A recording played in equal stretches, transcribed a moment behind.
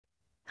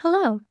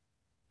Hello!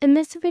 In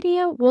this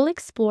video, we'll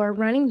explore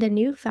running the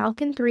new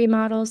Falcon 3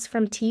 models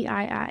from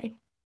TII.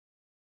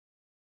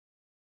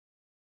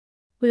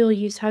 We will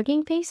use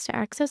Hugging Face to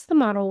access the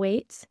model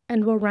weights,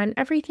 and we'll run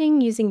everything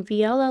using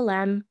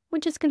vLLM,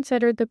 which is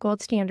considered the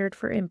gold standard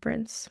for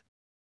inference.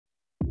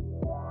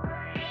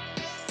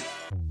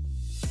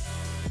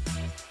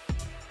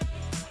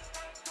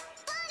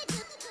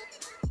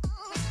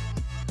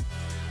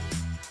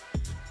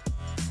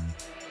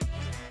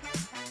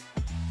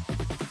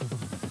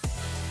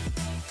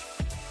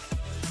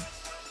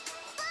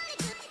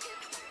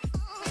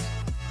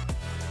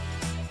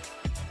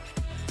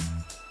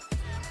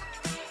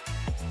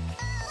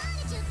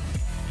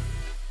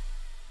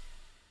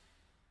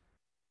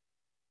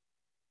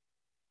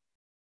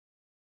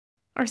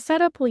 Our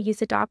setup will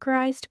use a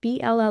Dockerized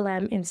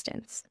vLLM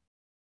instance.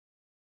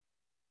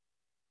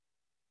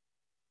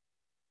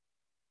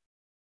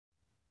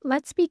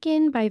 Let's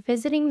begin by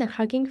visiting the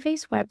Hugging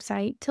Face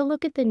website to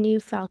look at the new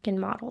Falcon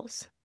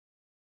models.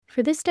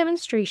 For this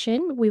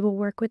demonstration, we will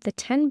work with the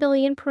 10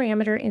 billion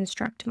parameter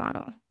instruct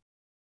model.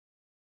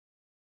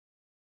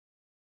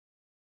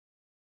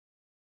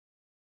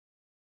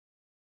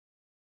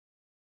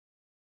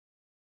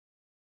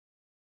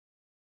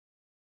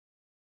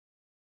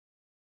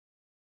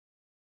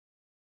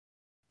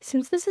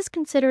 Since this is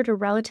considered a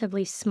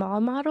relatively small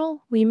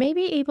model, we may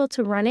be able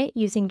to run it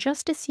using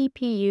just a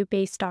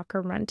CPU-based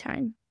Docker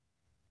runtime.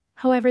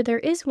 However, there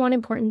is one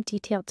important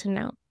detail to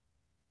note.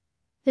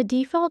 The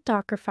default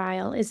Docker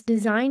file is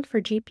designed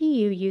for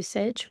GPU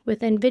usage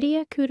with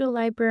NVIDIA CUDA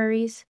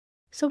libraries,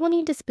 so we'll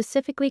need to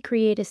specifically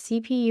create a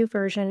CPU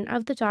version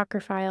of the Docker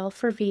file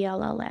for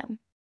vLLM.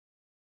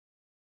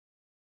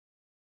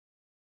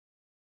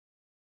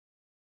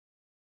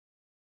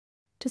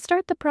 To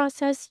start the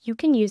process, you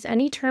can use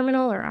any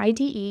terminal or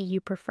IDE you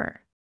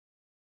prefer.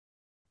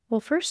 We'll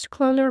first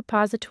clone the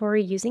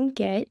repository using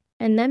Git,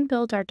 and then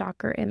build our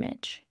Docker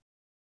image.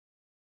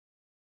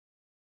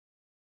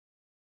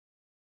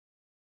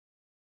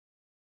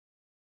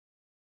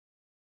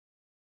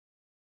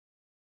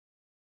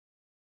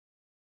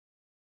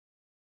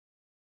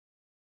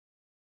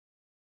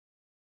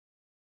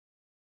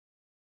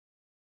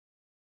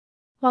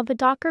 While the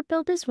Docker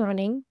build is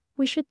running,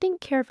 we should think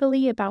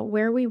carefully about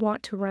where we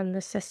want to run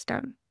the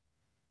system.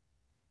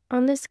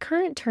 On this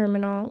current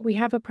terminal, we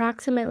have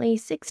approximately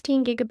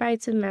 16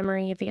 gigabytes of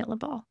memory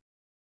available.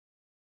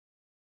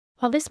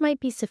 While this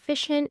might be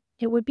sufficient,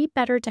 it would be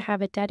better to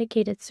have a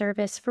dedicated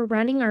service for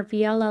running our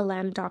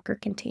vLLM Docker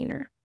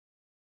container.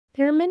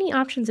 There are many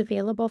options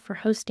available for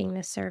hosting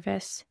this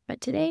service, but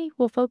today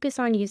we'll focus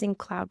on using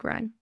Cloud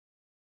Run.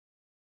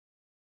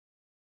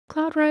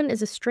 Cloud Run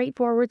is a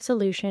straightforward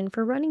solution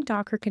for running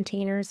Docker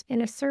containers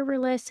in a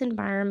serverless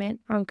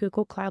environment on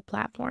Google Cloud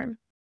Platform.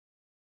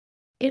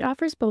 It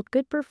offers both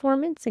good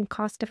performance and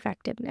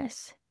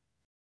cost-effectiveness.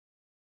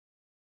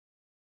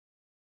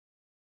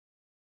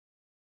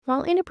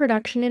 While in a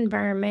production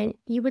environment,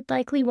 you would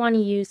likely want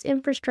to use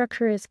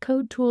infrastructure as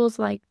code tools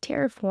like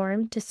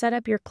Terraform to set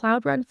up your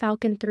Cloud Run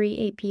Falcon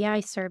 3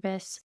 API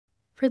service.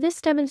 For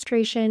this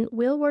demonstration,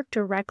 we'll work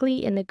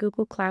directly in the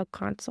Google Cloud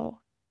Console.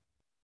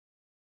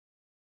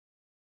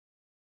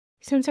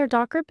 Since our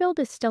Docker build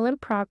is still in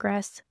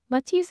progress,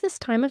 let's use this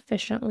time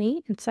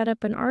efficiently and set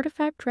up an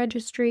artifact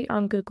registry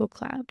on Google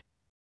Cloud.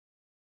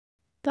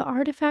 The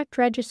artifact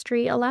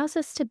registry allows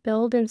us to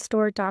build and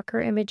store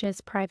Docker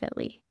images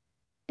privately.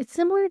 It's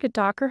similar to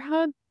Docker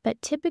Hub,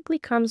 but typically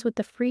comes with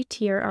the free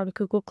tier on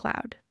Google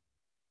Cloud.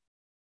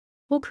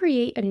 We'll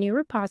create a new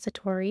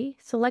repository,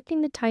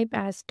 selecting the type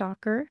as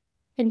Docker,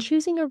 and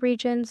choosing a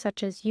region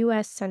such as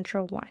US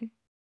Central 1.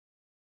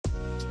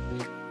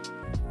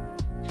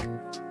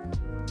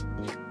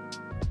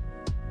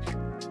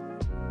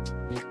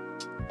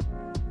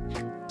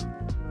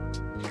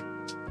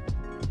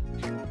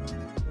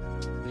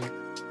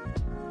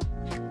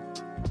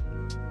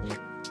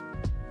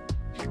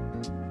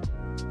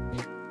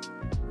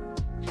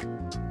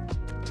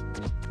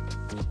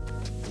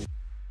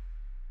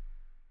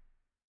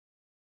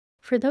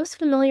 For those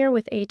familiar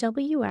with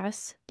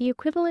AWS, the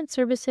equivalent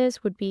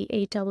services would be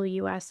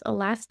AWS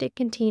Elastic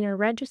Container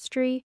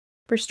Registry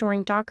for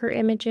storing Docker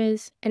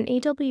images and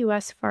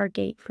AWS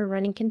Fargate for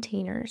running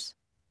containers.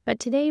 But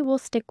today we'll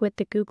stick with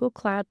the Google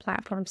Cloud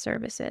Platform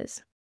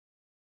services.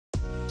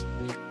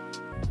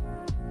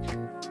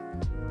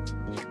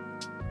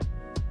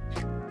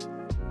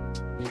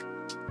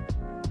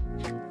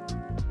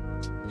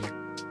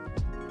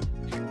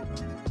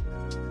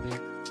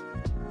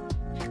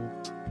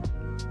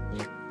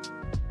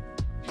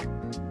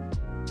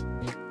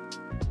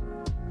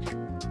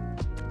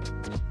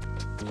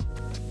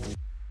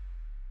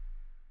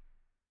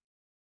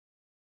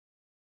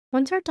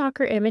 Once our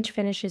Docker image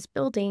finishes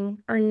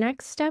building, our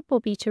next step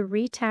will be to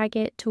retag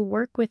it to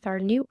work with our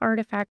new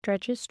artifact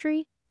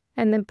registry,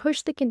 and then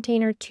push the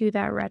container to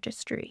that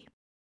registry.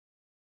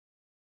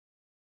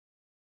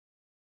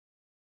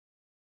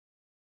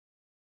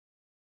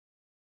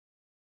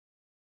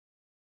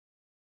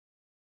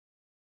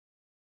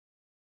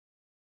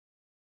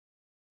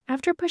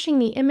 After pushing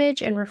the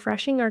image and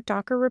refreshing our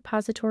Docker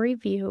repository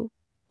view,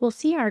 we'll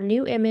see our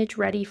new image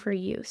ready for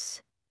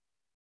use.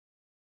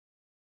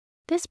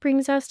 This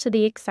brings us to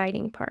the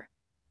exciting part,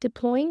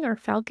 deploying our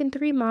Falcon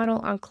 3 model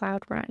on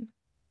Cloud Run.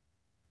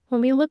 When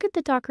we look at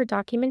the Docker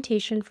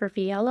documentation for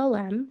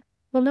vLLM,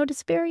 we'll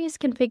notice various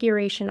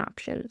configuration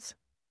options.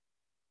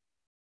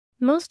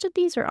 Most of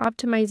these are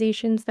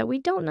optimizations that we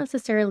don't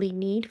necessarily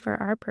need for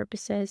our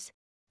purposes.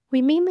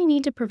 We mainly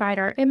need to provide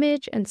our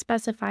image and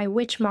specify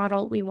which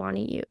model we want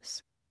to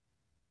use.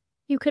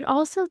 You could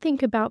also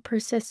think about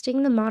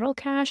persisting the model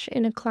cache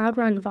in a Cloud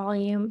Run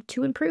volume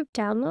to improve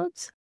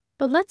downloads,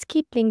 but let's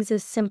keep things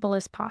as simple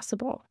as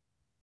possible.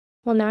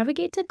 We'll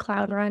navigate to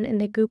Cloud Run in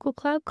the Google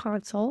Cloud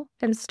Console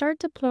and start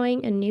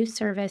deploying a new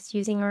service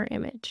using our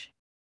image.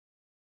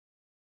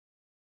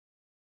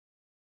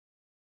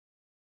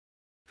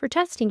 For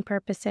testing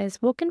purposes,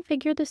 we'll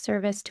configure the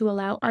service to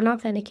allow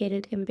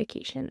unauthenticated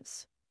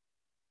invocations.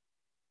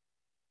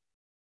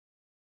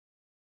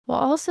 We'll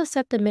also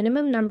set the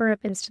minimum number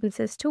of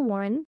instances to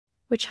 1,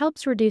 which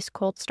helps reduce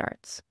cold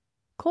starts.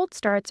 Cold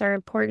starts are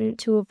important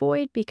to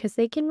avoid because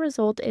they can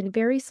result in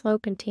very slow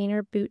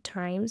container boot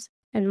times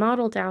and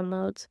model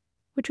downloads,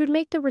 which would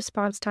make the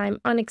response time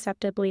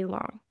unacceptably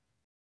long.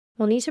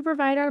 We'll need to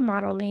provide our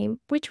model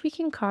name, which we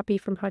can copy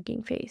from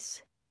Hugging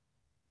Face.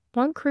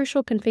 One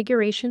crucial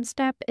configuration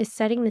step is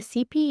setting the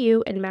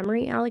CPU and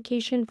memory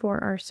allocation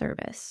for our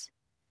service.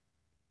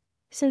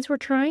 Since we're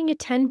trying a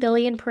 10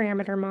 billion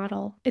parameter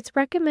model, it's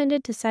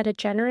recommended to set a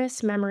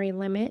generous memory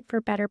limit for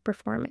better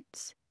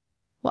performance.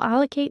 We'll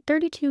allocate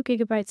 32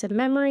 gigabytes of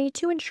memory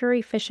to ensure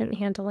efficient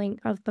handling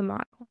of the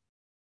model.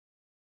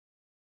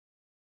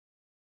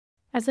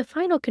 As a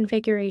final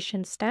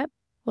configuration step,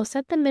 we'll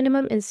set the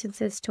minimum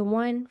instances to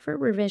 1 for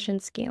revision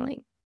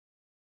scaling.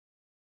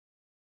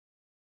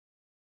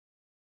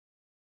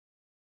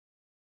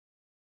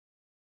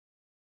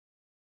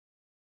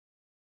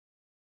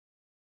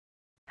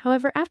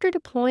 However, after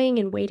deploying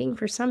and waiting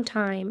for some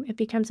time, it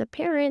becomes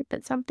apparent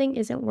that something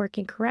isn't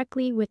working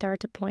correctly with our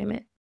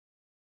deployment.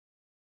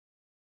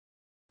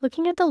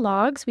 Looking at the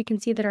logs, we can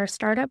see that our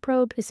startup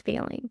probe is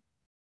failing.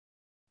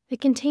 The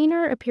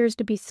container appears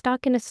to be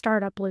stuck in a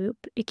startup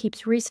loop. It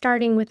keeps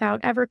restarting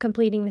without ever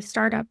completing the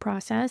startup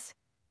process,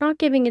 not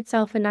giving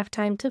itself enough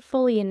time to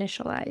fully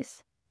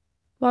initialize.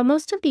 While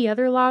most of the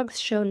other logs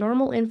show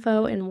normal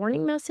info and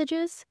warning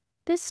messages,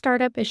 this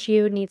startup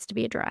issue needs to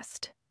be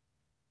addressed.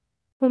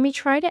 When we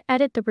try to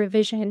edit the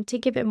revision to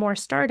give it more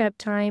startup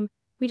time,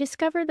 we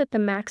discover that the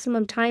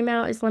maximum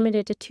timeout is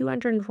limited to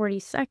 240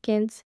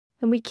 seconds,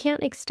 and we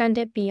can't extend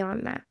it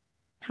beyond that.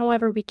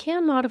 However, we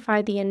can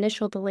modify the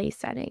initial delay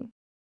setting.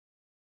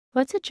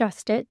 Let's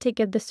adjust it to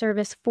give the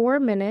service 4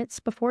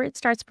 minutes before it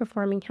starts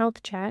performing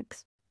health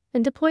checks,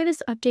 and deploy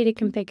this updated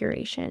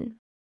configuration.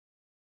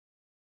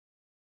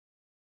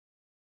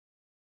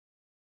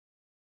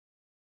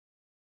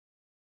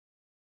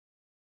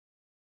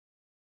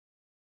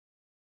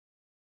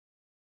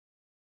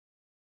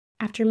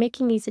 After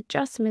making these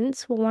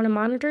adjustments, we'll want to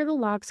monitor the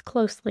logs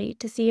closely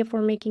to see if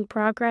we're making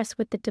progress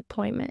with the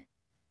deployment.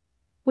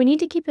 We need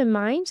to keep in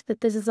mind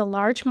that this is a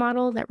large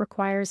model that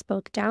requires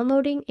both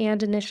downloading and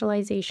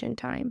initialization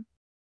time.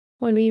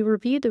 When we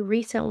review the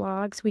recent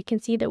logs, we can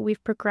see that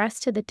we've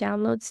progressed to the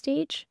download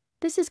stage.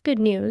 This is good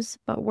news,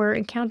 but we're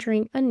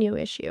encountering a new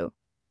issue.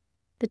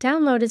 The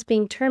download is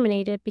being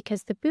terminated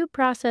because the boot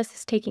process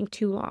is taking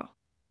too long.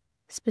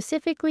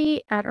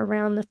 Specifically, at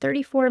around the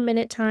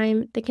 34-minute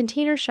time, the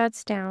container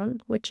shuts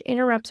down, which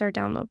interrupts our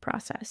download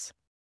process.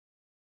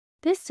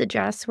 This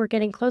suggests we're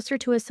getting closer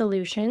to a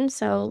solution,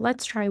 so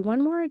let's try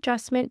one more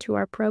adjustment to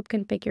our probe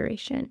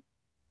configuration.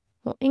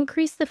 We'll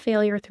increase the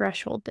failure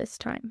threshold this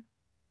time.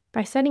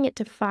 By setting it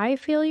to 5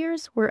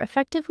 failures, we're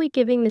effectively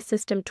giving the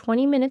system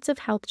 20 minutes of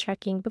health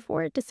checking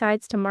before it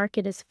decides to mark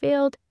it as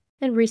failed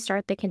and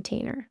restart the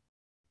container.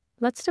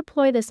 Let's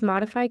deploy this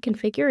modified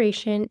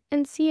configuration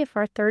and see if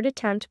our third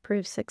attempt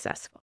proves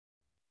successful.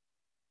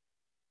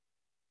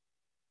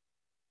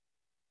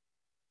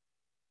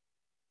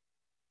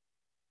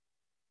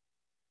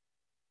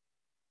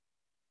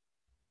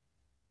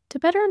 To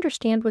better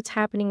understand what's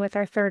happening with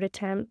our third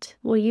attempt,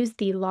 we'll use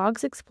the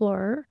Logs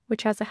Explorer,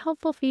 which has a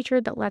helpful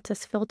feature that lets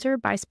us filter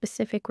by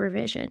specific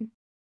revision.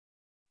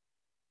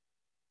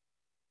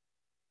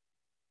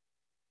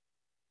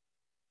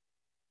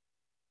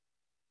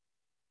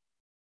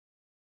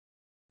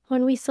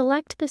 When we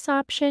select this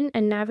option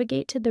and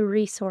navigate to the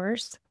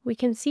resource, we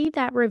can see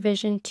that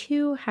revision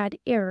 2 had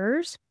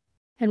errors,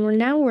 and we're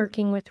now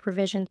working with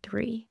revision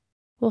 3.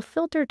 We'll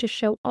filter to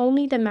show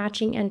only the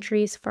matching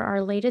entries for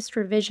our latest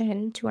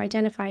revision to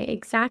identify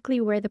exactly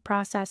where the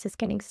process is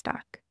getting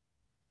stuck.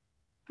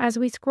 As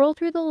we scroll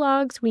through the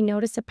logs, we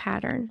notice a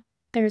pattern.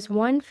 There's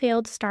one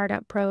failed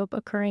startup probe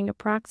occurring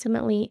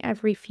approximately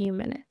every few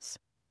minutes.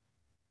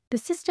 The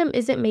system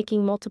isn't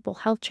making multiple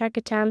health check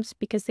attempts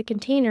because the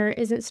container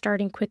isn't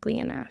starting quickly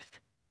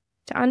enough.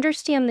 To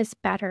understand this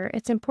better,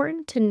 it's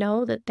important to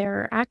know that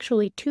there are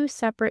actually 2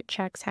 separate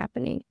checks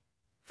happening.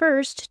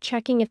 First,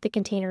 checking if the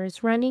container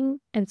is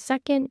running, and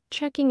second,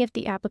 checking if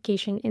the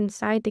application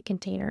inside the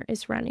container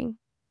is running.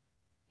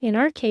 In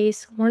our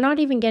case, we're not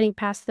even getting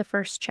past the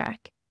first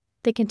check.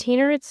 The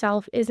container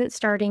itself isn't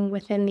starting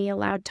within the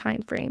allowed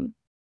time frame.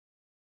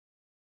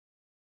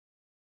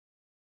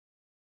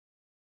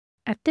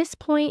 At this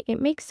point,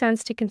 it makes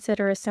sense to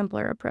consider a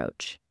simpler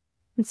approach.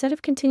 Instead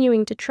of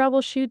continuing to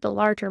troubleshoot the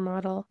larger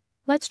model,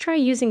 let's try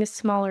using a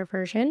smaller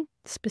version,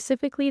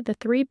 specifically the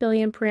 3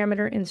 billion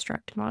parameter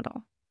instruct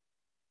model.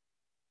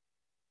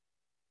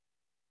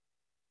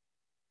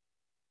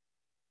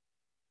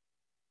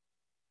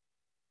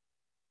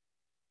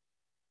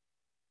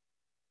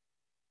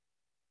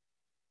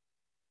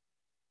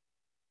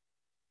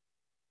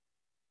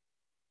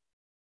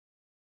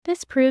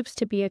 This proves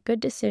to be a good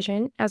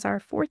decision as our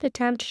fourth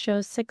attempt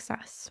shows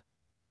success.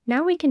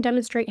 Now we can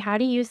demonstrate how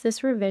to use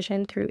this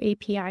revision through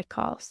API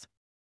calls.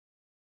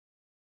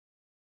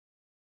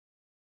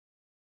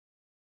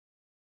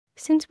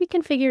 Since we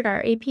configured our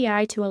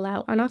API to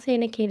allow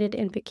unauthenticated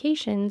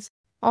invocations,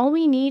 all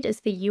we need is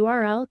the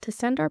URL to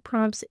send our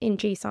prompts in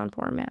JSON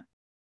format.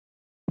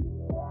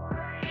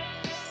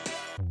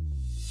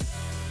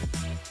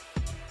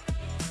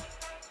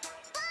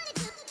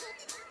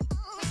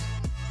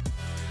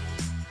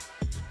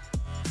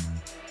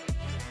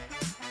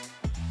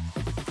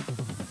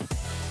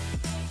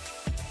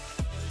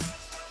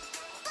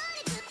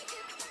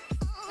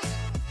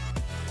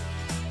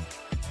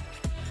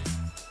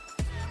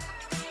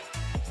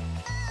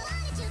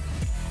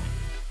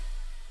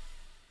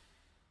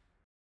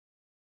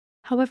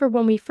 However,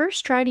 when we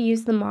first try to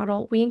use the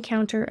model, we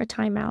encounter a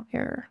timeout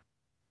error.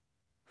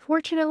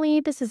 Fortunately,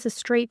 this is a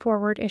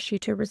straightforward issue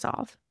to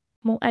resolve.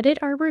 We'll edit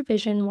our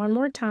revision one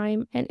more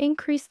time and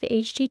increase the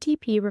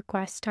HTTP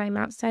request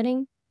timeout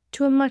setting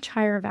to a much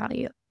higher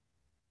value.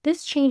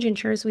 This change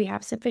ensures we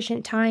have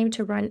sufficient time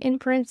to run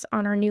inference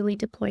on our newly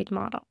deployed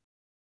model.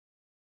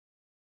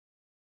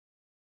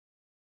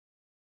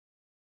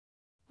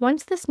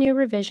 Once this new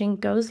revision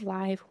goes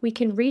live, we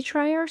can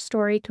retry our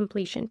story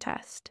completion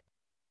test.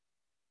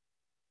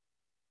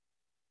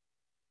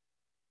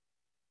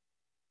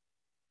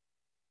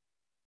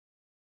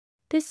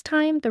 This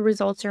time, the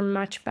results are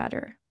much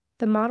better.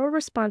 The model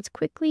responds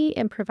quickly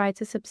and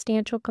provides a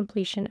substantial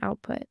completion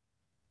output.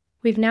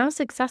 We've now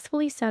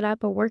successfully set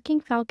up a working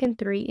Falcon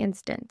 3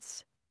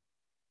 instance.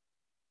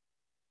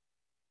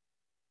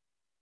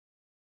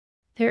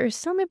 There are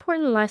some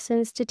important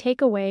lessons to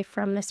take away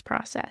from this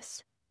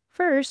process.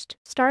 First,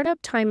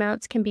 startup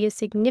timeouts can be a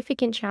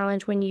significant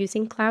challenge when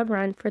using Cloud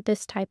Run for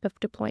this type of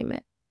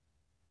deployment.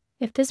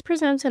 If this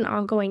presents an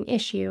ongoing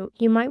issue,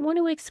 you might want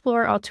to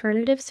explore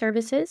alternative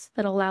services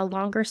that allow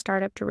longer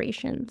startup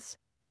durations.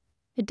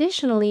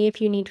 Additionally,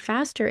 if you need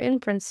faster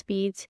inference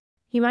speeds,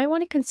 you might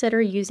want to consider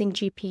using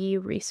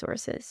GPU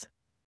resources.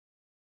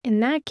 In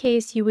that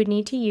case, you would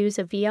need to use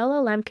a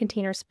vLLM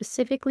container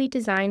specifically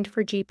designed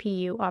for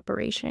GPU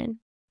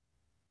operation.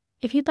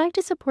 If you'd like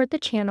to support the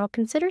channel,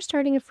 consider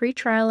starting a free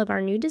trial of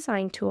our new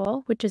design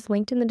tool, which is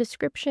linked in the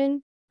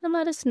description, and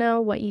let us know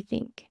what you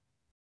think.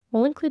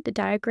 We'll include the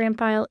diagram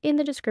file in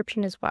the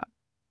description as well.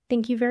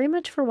 Thank you very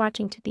much for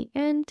watching to the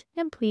end,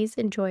 and please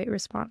enjoy it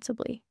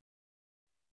responsibly.